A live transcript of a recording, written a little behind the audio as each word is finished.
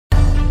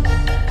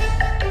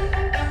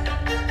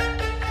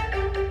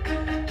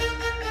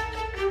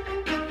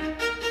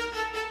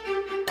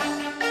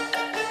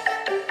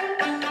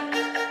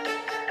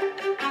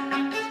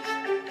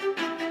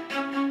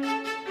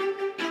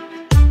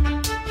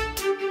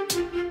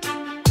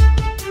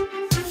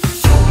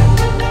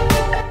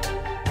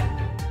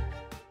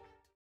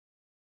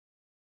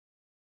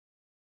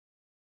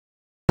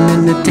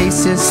and it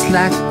tastes just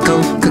like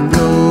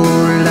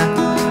Coca-Cola.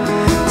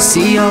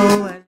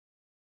 C-O.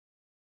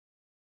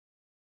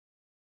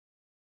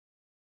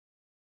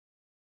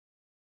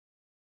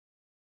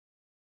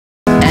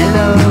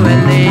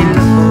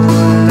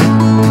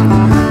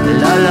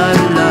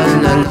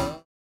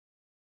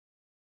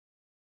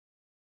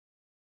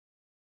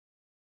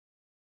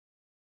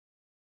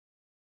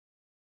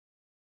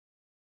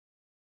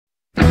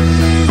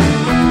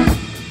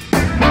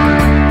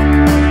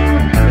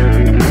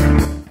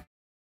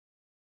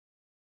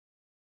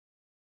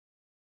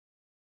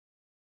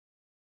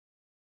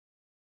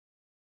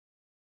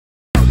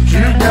 You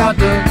got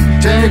to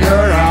take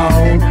her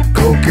out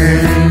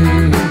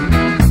cocaine.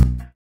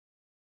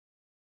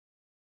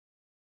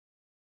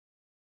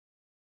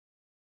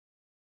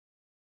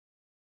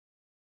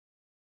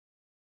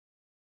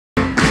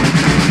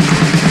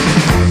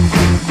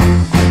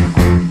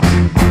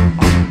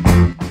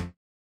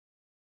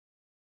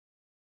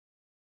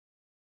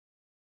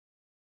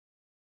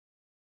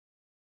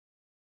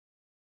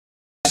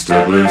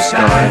 Mr. Blue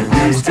Sky,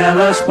 please tell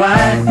us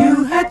why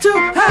you had to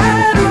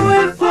hide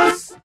away for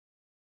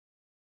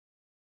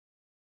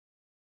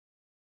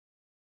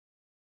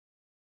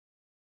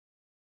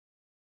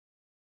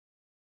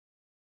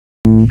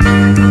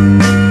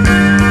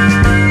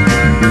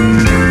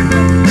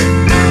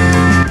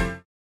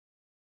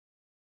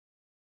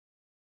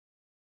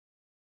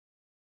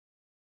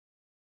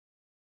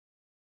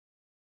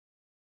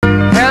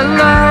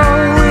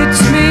Hello,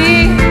 it's me.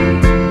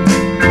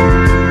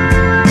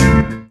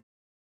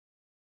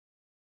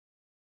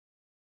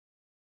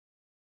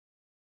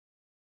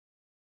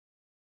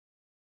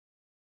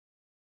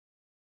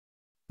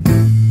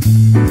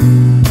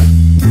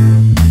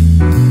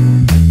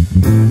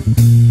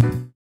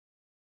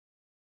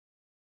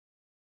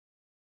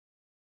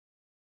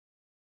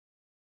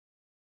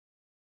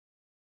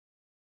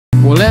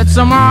 Well, it's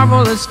a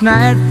marvelous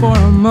night for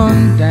a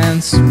moon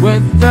dance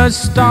with the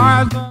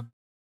stars.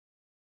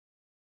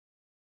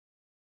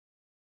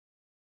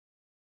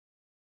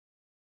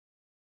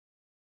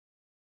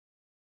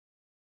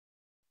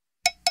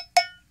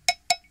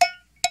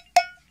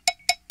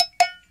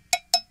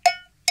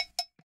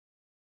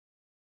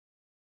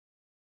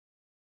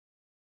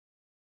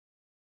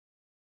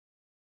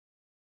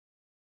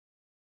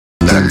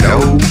 The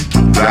low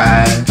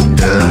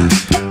rider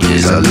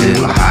is a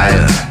little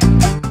higher.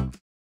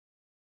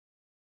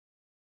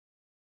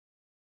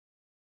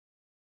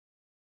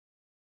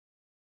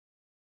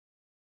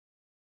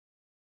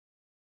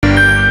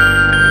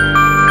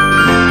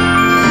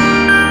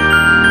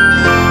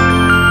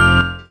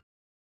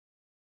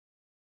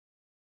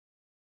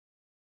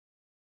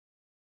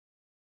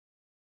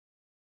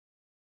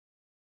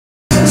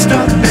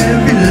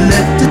 Strawberry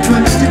letter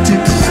 22.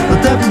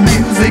 The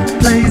music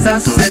plays, I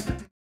said.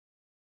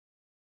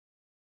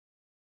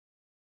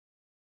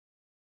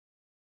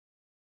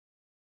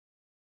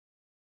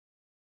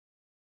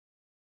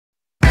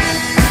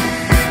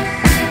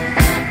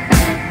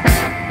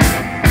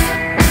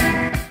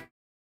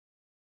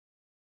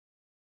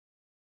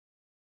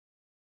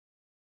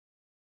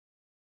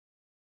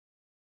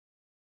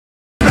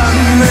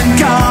 London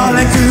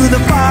calling to the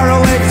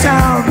faraway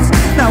towns.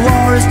 Now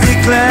war is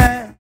declared.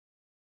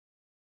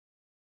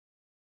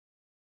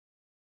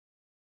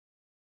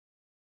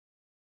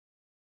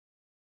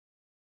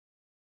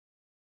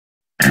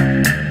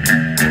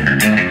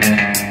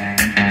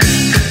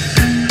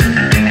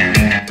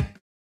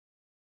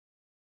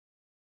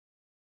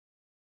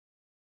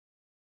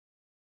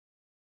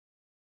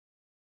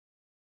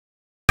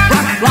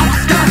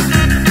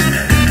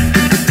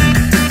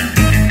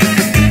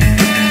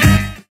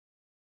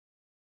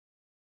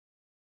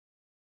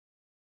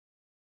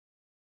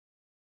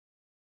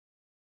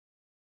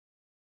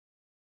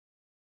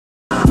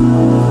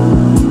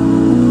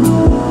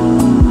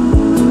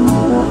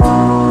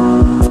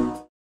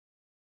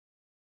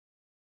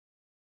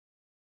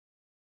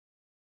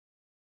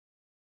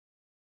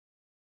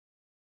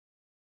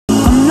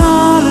 I'm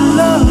not in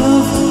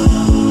love,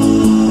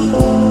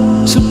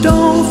 so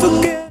don't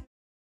forget.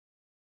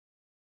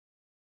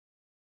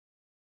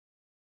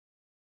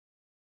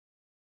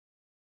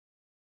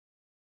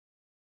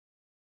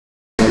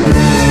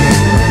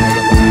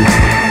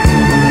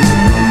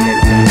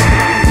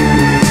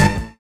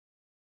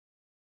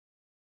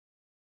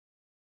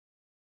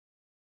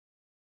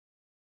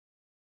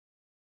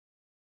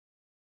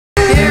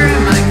 Here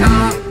in my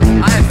car,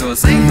 I feel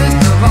safest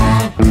of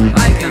all.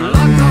 I can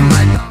lock on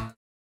my door.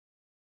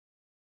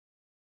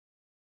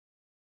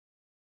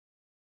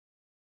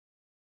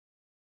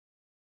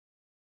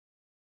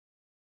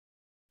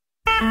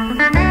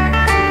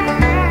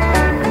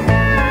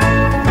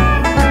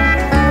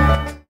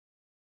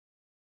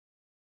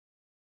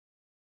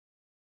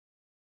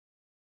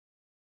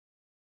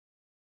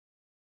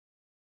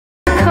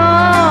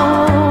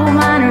 Coal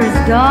miner's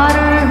daughter.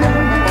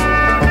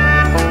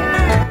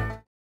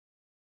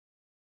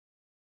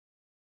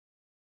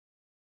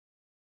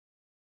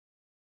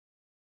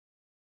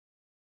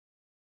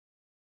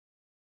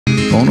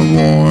 On a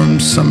warm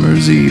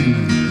summer's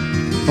evening,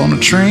 on a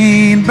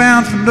train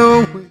bound for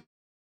nowhere.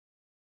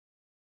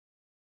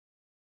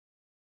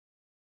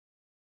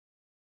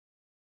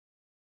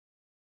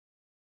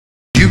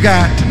 You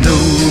got to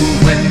know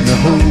when to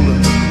hold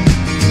up,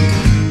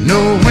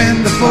 know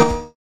when to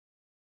fold.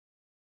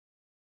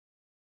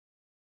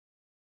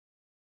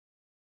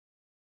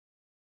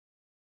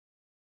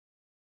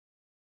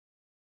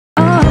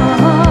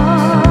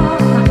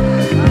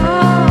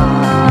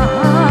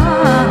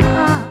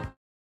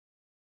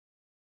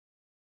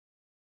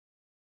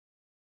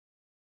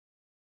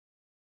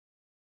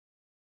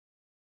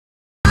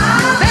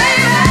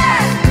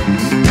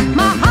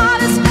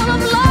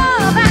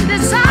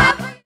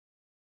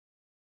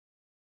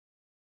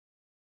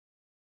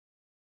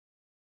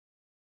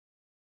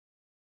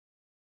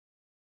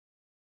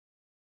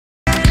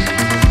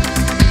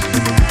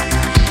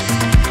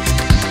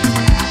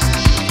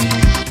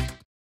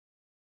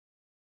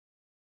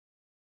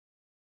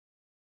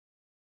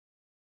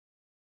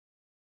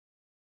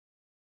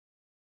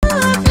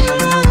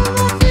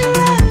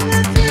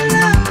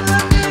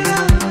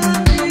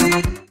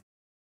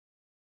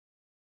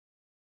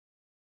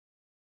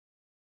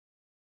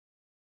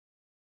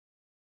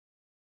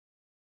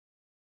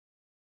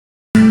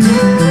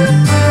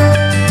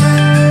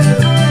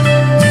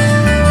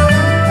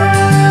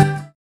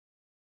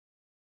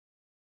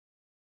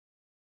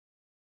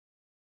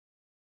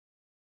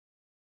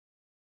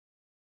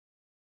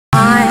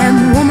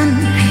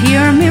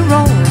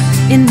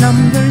 In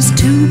numbers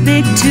too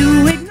big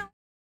to ignore.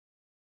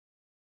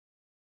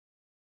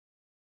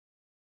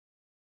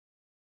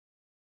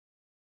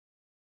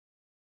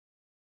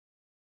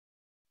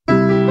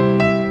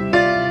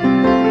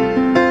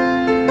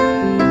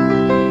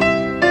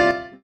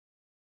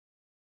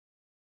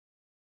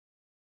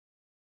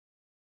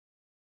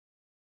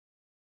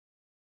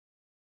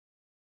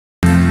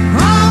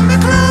 Hold me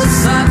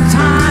closer,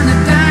 tiny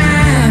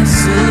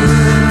dancer.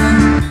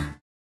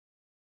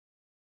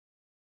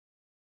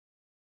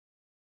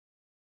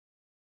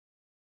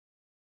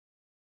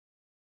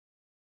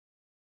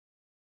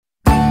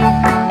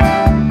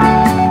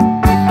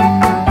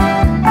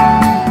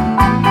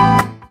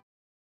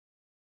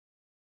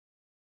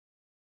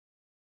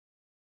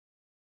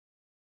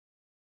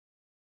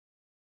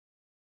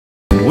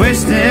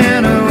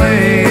 Wasting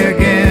away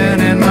again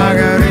in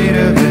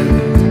Margaritaville.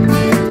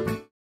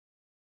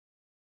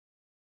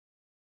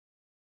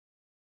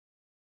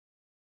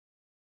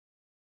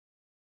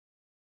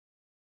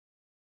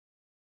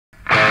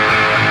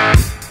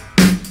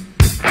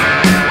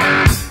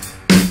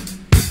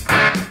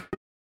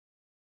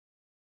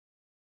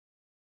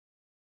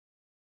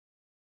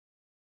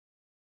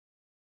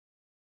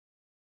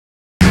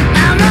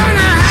 I'm on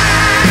the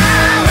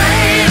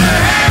highway to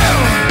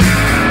hell.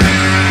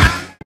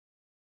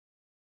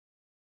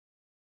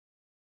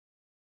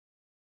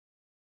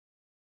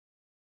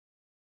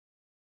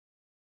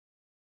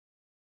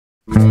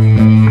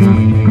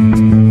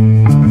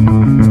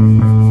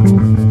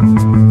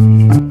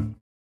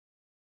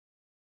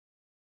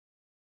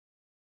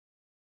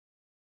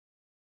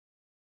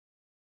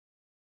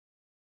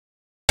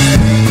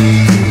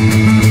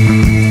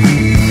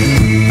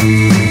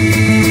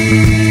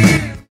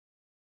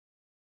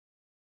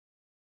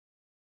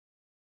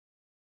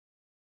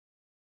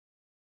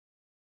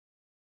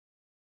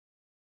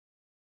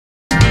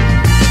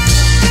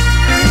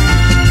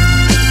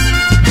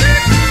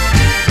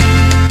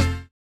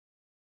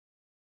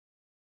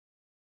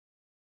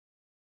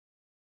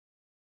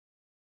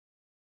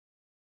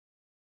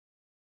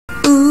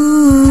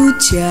 Ooh,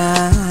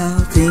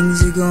 child,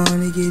 things are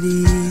gonna get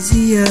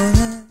easier.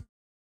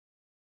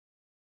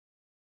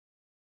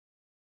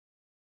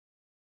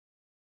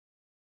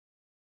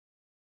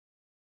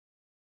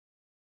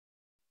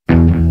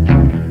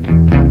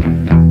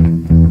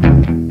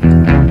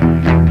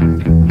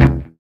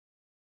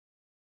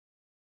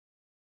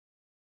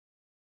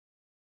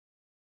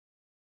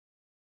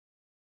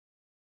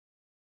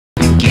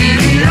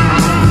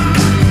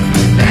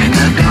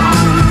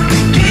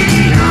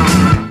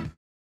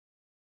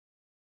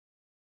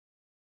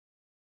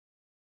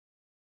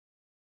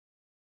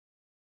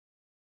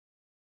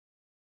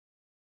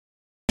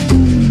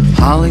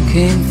 Holly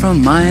came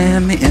from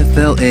Miami,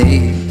 FLA.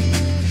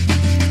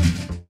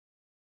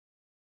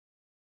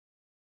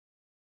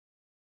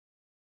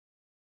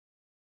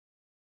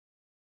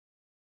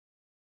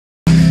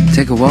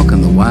 Take a walk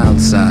on the wild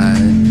side.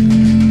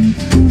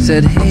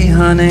 Said, hey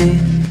honey.